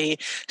actually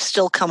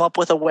still come up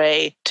with a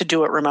way to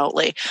do it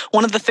remotely.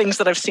 One of the things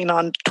that I've seen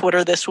on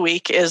Twitter this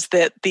week is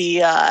that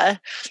I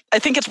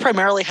think it's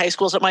primarily high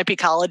schools, it might be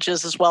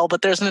colleges as well,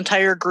 but there's an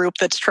entire group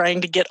that's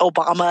trying to get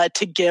Obama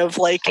to give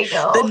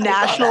the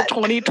national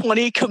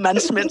 2020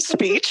 commencement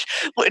speech,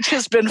 which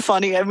has been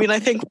funny. I mean, I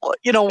think,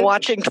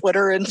 watching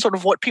Twitter and sort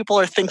of what people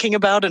are thinking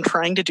about and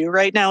trying to do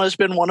right now has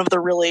been one of the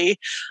really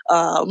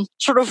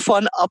sort of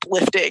fun,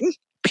 uplifting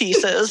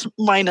pieces,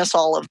 minus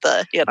all of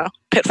the,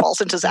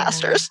 pitfalls and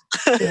disasters.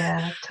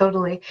 Yeah,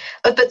 totally.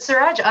 But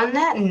Suraj, on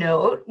that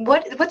note,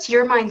 what's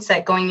your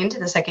mindset going into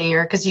the second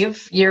year? Because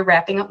you're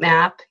wrapping up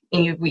MAP,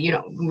 and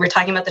we're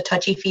talking about the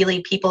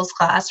touchy-feely people's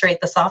class, right?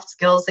 The soft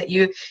skills that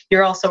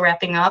you're also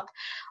wrapping up.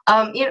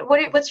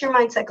 What's your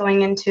mindset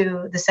going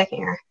into the second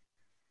year?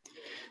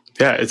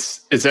 Yeah,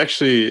 it's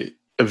actually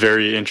a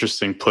very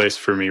interesting place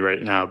for me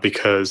right now,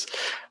 because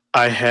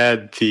I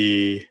had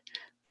the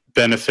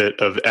benefit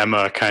of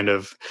Emma kind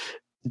of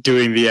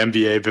doing the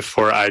MBA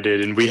before I did.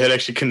 And we had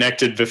actually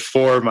connected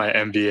before my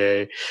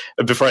MBA,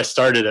 before I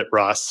started at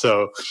Ross.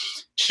 So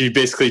she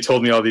basically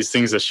told me all these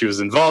things that she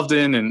was involved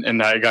in,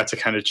 and I got to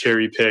kind of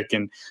cherry pick.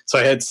 And so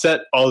I had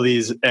set all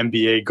these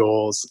MBA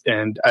goals,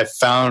 and I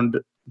found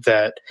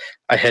that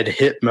I had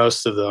hit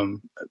most of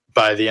them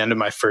by the end of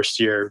my first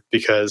year,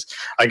 because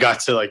I got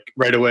to like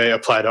right away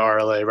apply to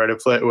RLA,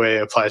 right away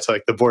apply to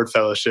like the board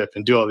fellowship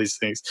and do all these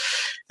things.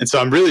 And so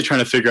I'm really trying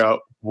to figure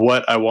out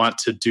what I want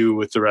to do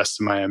with the rest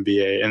of my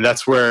MBA. And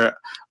that's where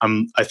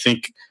I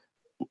think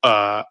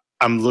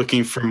I'm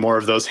looking for more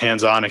of those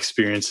hands-on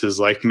experiences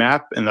like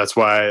MAP. And that's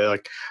why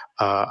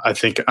I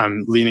think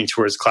I'm leaning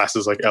towards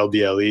classes like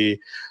LBLE.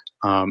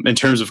 In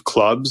terms of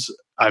clubs,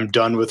 I'm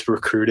done with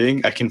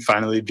recruiting. I can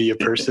finally be a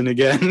person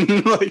again.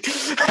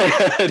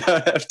 I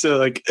don't have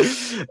to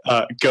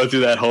go through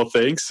that whole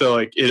thing. So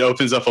it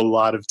opens up a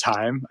lot of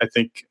time. I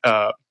think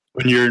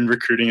when you're in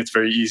recruiting, it's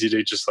very easy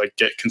to just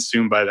get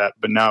consumed by that.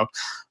 But now,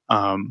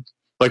 one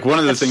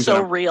of the things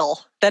so real.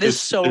 That is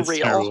so it's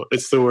real. Terrible.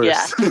 It's the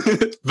worst.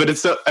 Yeah. But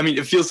it's so. I mean,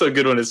 it feels so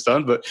good when it's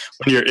done. But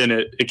when you're in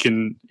it, it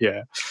can.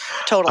 Yeah.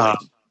 Totally.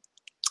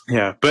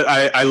 Yeah, but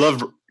I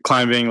love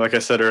climbing, like I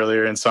said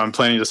earlier, and so I'm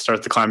planning to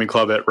start the climbing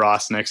club at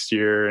Ross next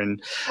year.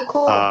 And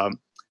cool.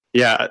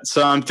 Yeah,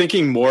 so I'm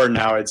thinking more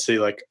now, I'd say,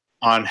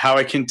 on how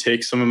I can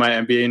take some of my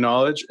MBA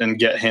knowledge and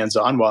get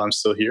hands-on while I'm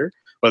still here,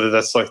 whether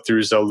that's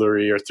through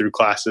Zoluri or through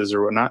classes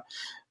or whatnot.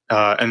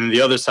 And then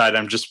the other side,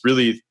 I'm just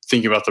really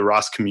thinking about the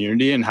Ross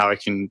community and how I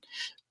can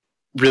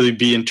really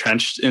be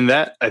entrenched in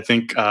that. I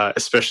think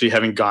especially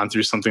having gone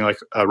through something like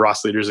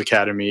Ross Leaders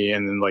Academy,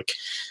 and then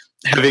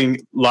having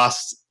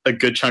lost a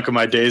good chunk of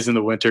my days in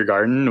the Winter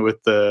Garden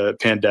with the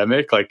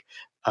pandemic,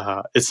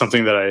 it's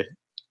something that I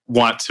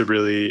want to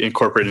really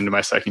incorporate into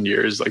my second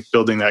year, is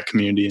building that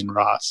community in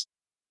Ross.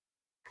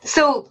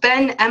 So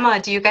Ben, Emma,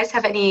 do you guys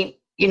have any,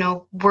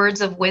 words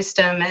of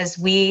wisdom as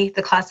we,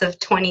 the class of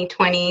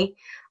 2020,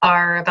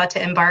 are about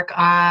to embark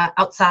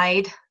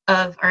outside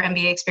of our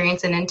MBA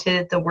experience and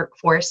into the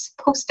workforce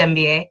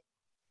post-MBA?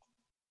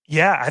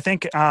 Yeah, I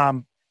think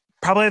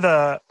probably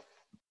the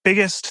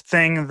biggest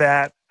thing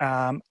that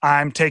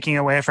I'm taking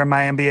away from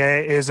my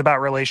MBA is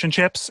about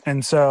relationships.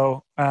 And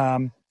so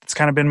it's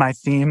kind of been my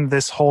theme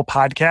this whole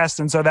podcast.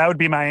 And so that would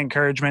be my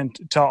encouragement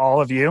to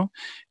all of you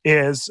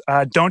is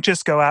don't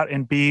just go out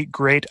and be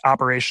great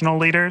operational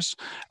leaders.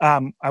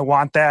 I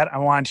want that. I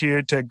want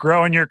you to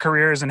grow in your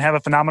careers and have a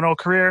phenomenal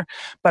career,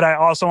 but I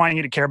also want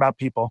you to care about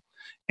people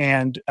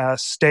and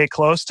stay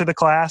close to the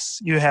class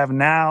you have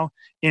now.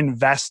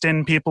 Invest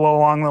in people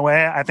along the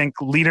way. I think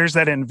leaders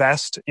that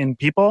invest in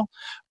people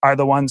are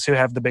the ones who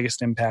have the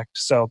biggest impact.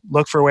 So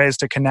look for ways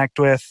to connect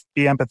with,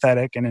 be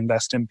empathetic, and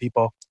invest in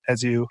people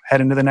as you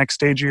head into the next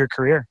stage of your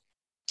career.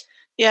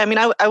 Yeah, I mean,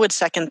 I would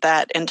second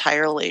that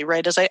entirely,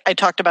 right? As I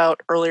talked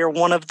about earlier,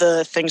 one of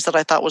the things that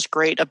I thought was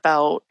great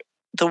about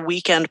the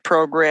weekend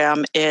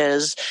program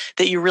is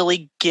that you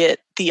really get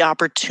the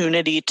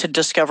opportunity to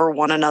discover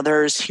one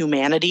another's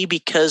humanity,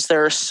 because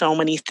there are so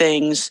many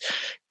things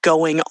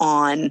going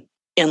on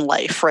in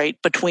life,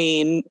 right?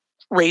 Between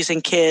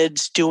raising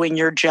kids, doing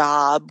your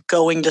job,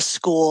 going to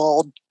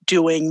school,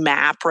 doing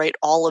MAP, right?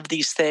 All of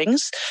these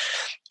things.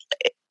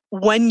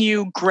 When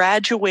you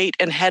graduate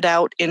and head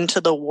out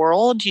into the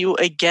world, you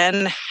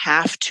again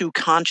have to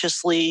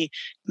consciously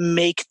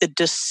make the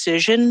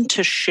decision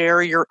to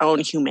share your own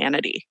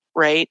humanity,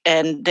 right?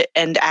 And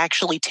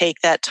actually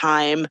take that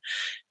time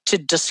to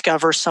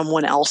discover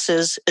someone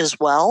else's as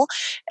well.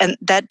 And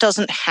that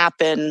doesn't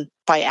happen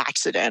by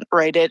accident,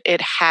 right?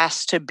 It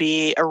has to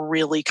be a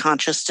really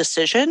conscious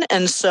decision.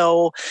 And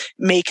so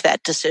make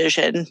that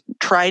decision.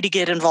 Try to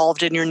get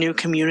involved in your new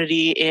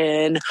community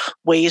in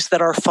ways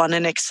that are fun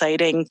and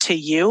exciting to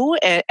you,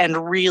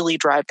 and really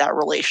drive that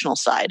relational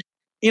side.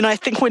 I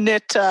think when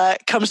it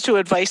comes to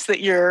advice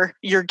that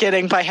you're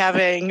getting by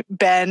having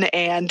Ben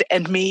and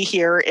me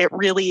here, it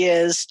really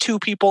is two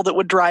people that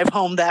would drive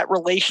home that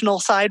relational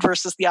side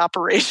versus the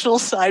operational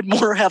side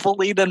more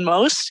heavily than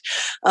most.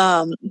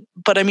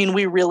 But I mean,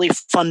 we really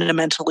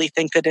fundamentally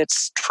think that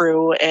it's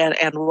true,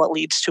 and what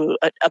leads to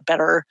a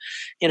better,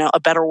 a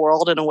better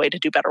world and a way to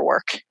do better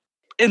work.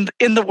 In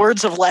the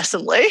words of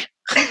Lesson Lee.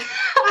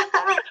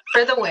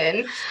 For the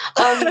win.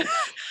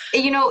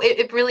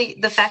 It really,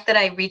 the fact that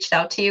I reached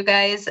out to you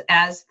guys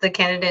as the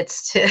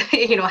candidates to,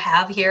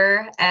 have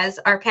here as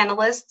our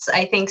panelists,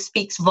 I think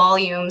speaks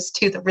volumes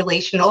to the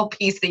relational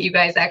piece that you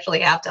guys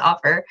actually have to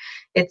offer.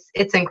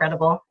 It's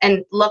incredible,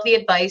 and love the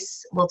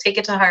advice. We'll take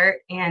it to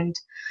heart, and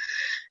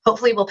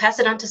hopefully we'll pass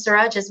it on to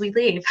Suraj as we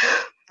leave.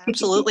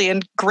 Absolutely.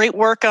 And great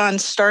work on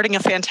starting a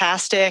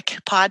fantastic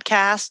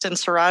podcast. And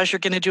Suraj, you're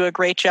going to do a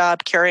great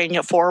job carrying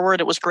it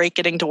forward. It was great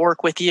getting to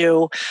work with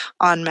you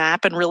on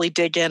MAP and really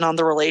dig in on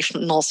the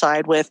relational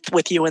side with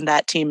you and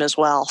that team as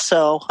well.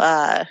 So,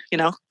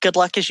 good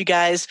luck as you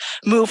guys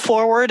move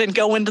forward and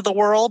go into the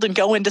world and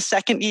go into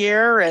second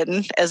year.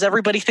 And as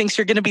everybody thinks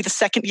you're going to be the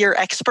second year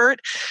expert,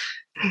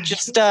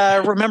 just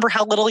remember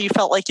how little you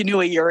felt like you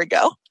knew a year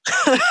ago.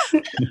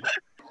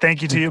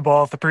 Thank you to you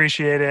both.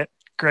 Appreciate it.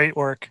 Great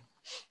work.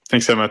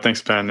 Thanks, Emma.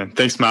 Thanks, Ben. And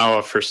thanks,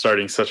 Mawa, for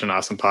starting such an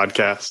awesome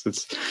podcast.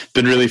 It's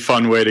been a really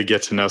fun way to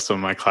get to know some of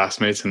my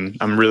classmates, and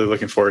I'm really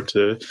looking forward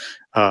to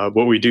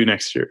what we do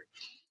next year.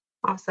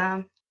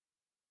 Awesome.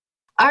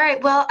 All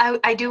right. Well,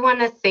 I do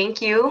want to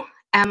thank you,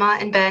 Emma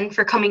and Ben,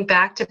 for coming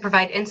back to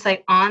provide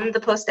insight on the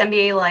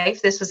post-MBA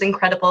life. This was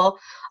incredible.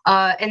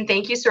 And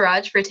thank you,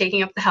 Suraj, for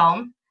taking up the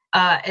helm.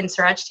 And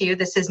Suraj, to you,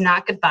 this is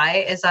not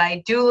goodbye, as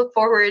I do look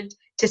forward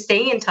to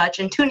staying in touch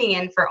and tuning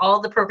in for all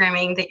the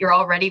programming that you're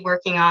already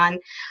working on.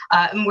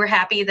 And we're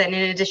happy that in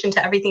addition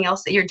to everything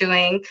else that you're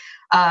doing,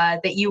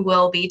 that you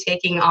will be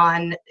taking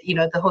on,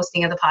 the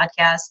hosting of the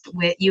podcast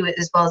with you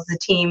as well as the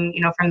team,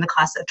 from the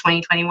class of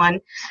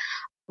 2021.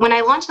 When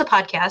I launched the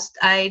podcast,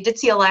 I did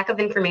see a lack of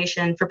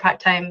information for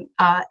part-time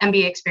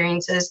MBA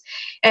experiences.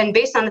 And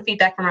based on the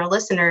feedback from our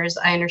listeners,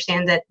 I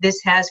understand that this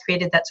has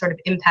created that sort of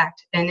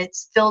impact, and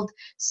it's filled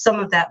some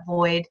of that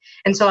void.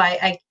 And so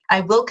I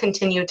will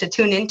continue to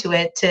tune into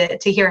it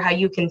to hear how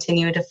you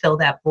continue to fill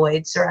that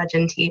void, Suraj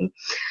and team.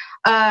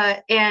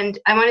 And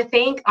I want to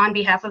thank, on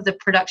behalf of the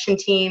production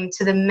team,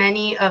 to the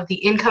many of the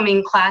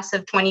incoming class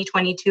of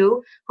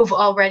 2022 who've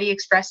already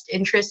expressed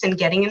interest in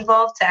getting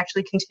involved to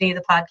actually continue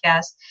the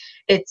podcast.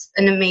 It's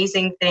an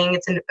amazing thing.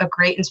 It's a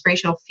great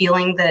inspirational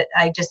feeling that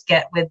I just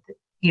get with,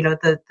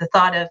 the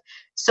thought of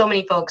so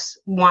many folks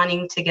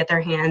wanting to get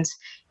their hands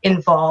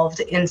involved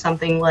in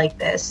something like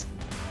this.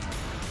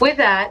 With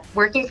that,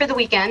 Working for the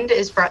Weekend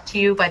is brought to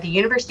you by the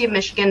University of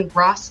Michigan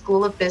Ross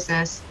School of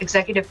Business.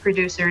 Executive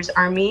producers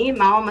are me,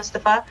 Mawa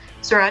Mustafa,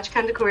 Suraj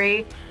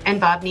Kandakuri,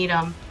 and Bob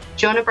Needham.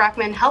 Jonah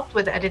Brockman helped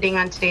with editing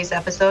on today's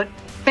episode.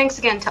 Thanks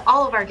again to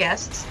all of our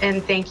guests,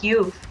 and thank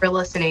you for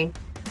listening.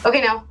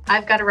 Okay, now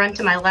I've got to run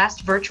to my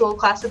last virtual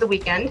class of the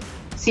weekend.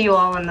 See you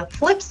all on the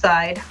flip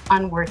side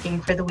on Working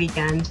for the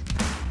Weekend.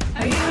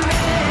 Are you ready?